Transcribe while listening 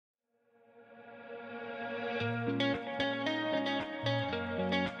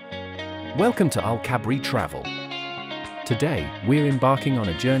Welcome to AlCabri Travel. Today, we're embarking on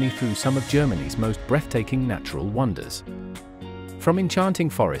a journey through some of Germany's most breathtaking natural wonders. From enchanting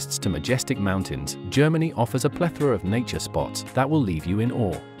forests to majestic mountains, Germany offers a plethora of nature spots that will leave you in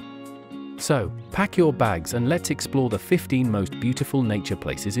awe. So, pack your bags and let's explore the 15 most beautiful nature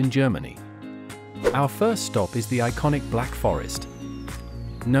places in Germany. Our first stop is the iconic Black Forest.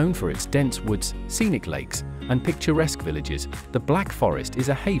 Known for its dense woods, scenic lakes, and picturesque villages, the Black Forest is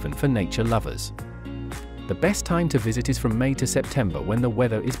a haven for nature lovers. The best time to visit is from May to September when the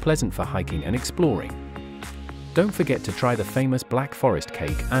weather is pleasant for hiking and exploring. Don't forget to try the famous Black Forest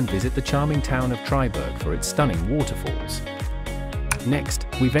cake and visit the charming town of Triberg for its stunning waterfalls. Next,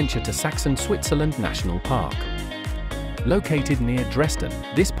 we venture to Saxon Switzerland National Park. Located near Dresden,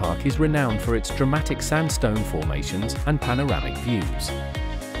 this park is renowned for its dramatic sandstone formations and panoramic views.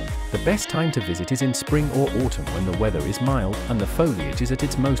 The best time to visit is in spring or autumn when the weather is mild and the foliage is at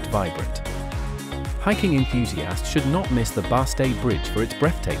its most vibrant. Hiking enthusiasts should not miss the Eibsee Bridge for its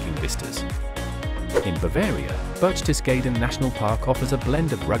breathtaking vistas. In Bavaria, Berchtesgaden National Park offers a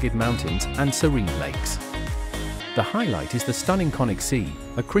blend of rugged mountains and serene lakes. The highlight is the stunning Königssee,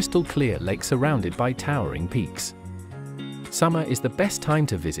 a crystal-clear lake surrounded by towering peaks. Summer is the best time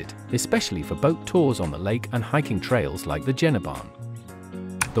to visit, especially for boat tours on the lake and hiking trails like the Jennebahn.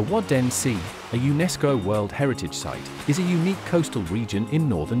 The Königssee, a UNESCO World Heritage Site, is a unique coastal region in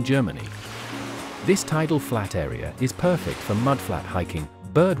northern Germany. This tidal flat area is perfect for mudflat hiking,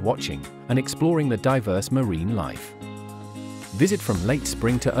 bird watching, and exploring the diverse marine life. Visit from late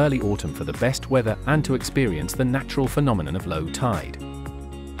spring to early autumn for the best weather and to experience the natural phenomenon of low tide.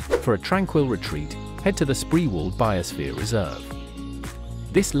 For a tranquil retreat, head to the Spreewald Biosphere Reserve.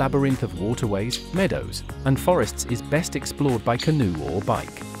 This labyrinth of waterways, meadows, and forests is best explored by canoe or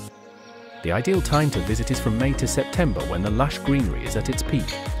bike. The ideal time to visit is from May to September when the lush greenery is at its peak.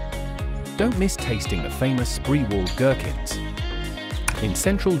 Don't miss tasting the famous Spreewald gherkins. In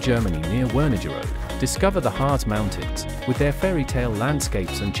central Germany near Wernigerode, discover the Harz Mountains, with their fairy tale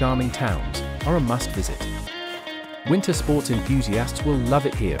landscapes and charming towns, are a must-visit. Winter sports enthusiasts will love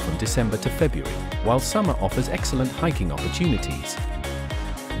it here from December to February, while summer offers excellent hiking opportunities.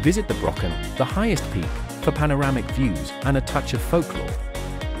 Visit the Brocken, the highest peak, for panoramic views and a touch of folklore.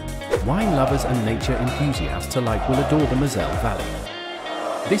 Wine lovers and nature enthusiasts alike will adore the Moselle Valley.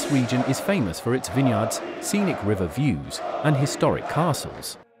 This region is famous for its vineyards, scenic river views, and historic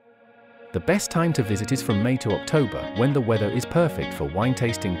castles. The best time to visit is from May to October when the weather is perfect for wine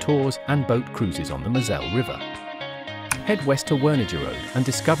tasting tours and boat cruises on the Moselle River. Head west to Wernigerode and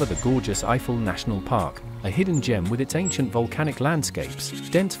discover the gorgeous Eifel National Park, a hidden gem with its ancient volcanic landscapes,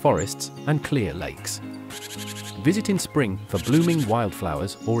 dense forests, and clear lakes. Visit in spring for blooming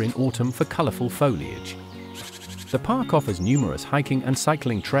wildflowers or in autumn for colorful foliage. The park offers numerous hiking and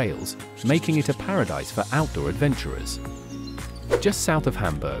cycling trails, making it a paradise for outdoor adventurers. Just south of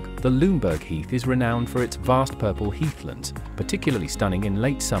Hamburg, the Lüneburg Heath is renowned for its vast purple heathlands, particularly stunning in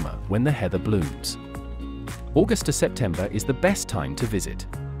late summer when the heather blooms. August to September is the best time to visit.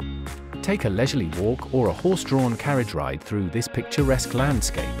 Take a leisurely walk or a horse-drawn carriage ride through this picturesque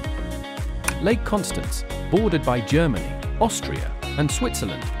landscape. Lake Constance, bordered by Germany, Austria, and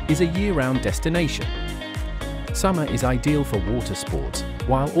Switzerland, is a year-round destination. Summer is ideal for water sports,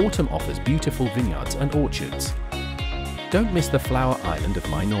 while autumn offers beautiful vineyards and orchards. Don't miss the flower island of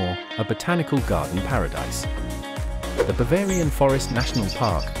Mainau, a botanical garden paradise. The Bavarian Forest National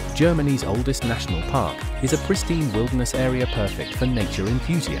Park, Germany's oldest national park, is a pristine wilderness area perfect for nature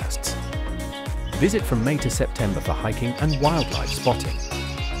enthusiasts. Visit from May to September for hiking and wildlife spotting.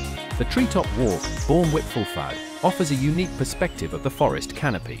 The Treetop Walk, Baumwipfelfahrt, offers a unique perspective of the forest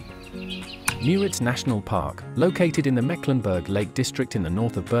canopy. Müritz National Park, located in the Mecklenburg Lake District in the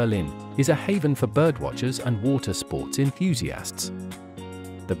north of Berlin, is a haven for birdwatchers and water sports enthusiasts.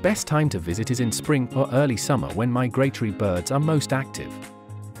 The best time to visit is in spring or early summer when migratory birds are most active.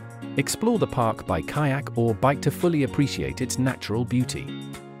 Explore the park by kayak or bike to fully appreciate its natural beauty.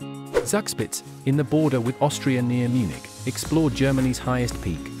 Zugspitze, in the border with Austria near Munich, explore Germany's highest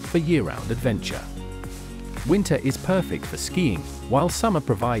peak for year-round adventure. Winter is perfect for skiing, while summer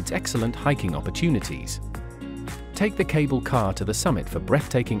provides excellent hiking opportunities. Take the cable car to the summit for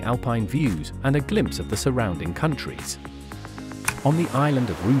breathtaking alpine views and a glimpse of the surrounding countries. On the island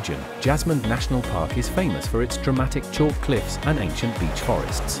of Rügen, Jasmund National Park is famous for its dramatic chalk cliffs and ancient beech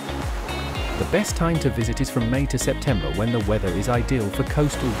forests. The best time to visit is from May to September when the weather is ideal for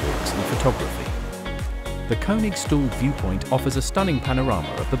coastal walks and photography. The Königssee viewpoint offers a stunning panorama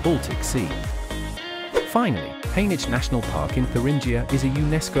of the Baltic Sea. Finally, Hainich National Park in Thuringia is a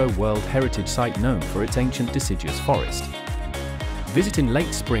UNESCO World Heritage Site known for its ancient deciduous forest. Visit in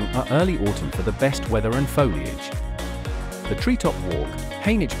late spring or early autumn for the best weather and foliage. The treetop walk,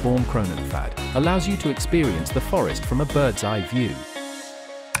 Hainich Baumkronenpfad, allows you to experience the forest from a bird's eye view.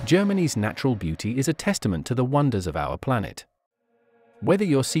 Germany's natural beauty is a testament to the wonders of our planet. Whether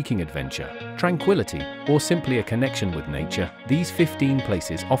you're seeking adventure, tranquility, or simply a connection with nature, these 15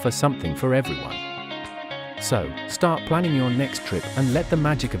 places offer something for everyone. So, start planning your next trip and let the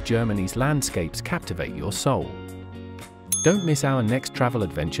magic of Germany's landscapes captivate your soul. Don't miss our next travel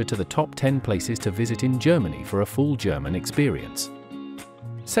adventure to the top 10 places to visit in Germany for a full German experience.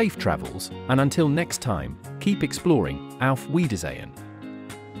 Safe travels, and until next time, keep exploring. Auf Wiedersehen.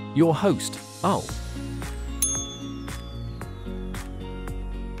 Your host, Al.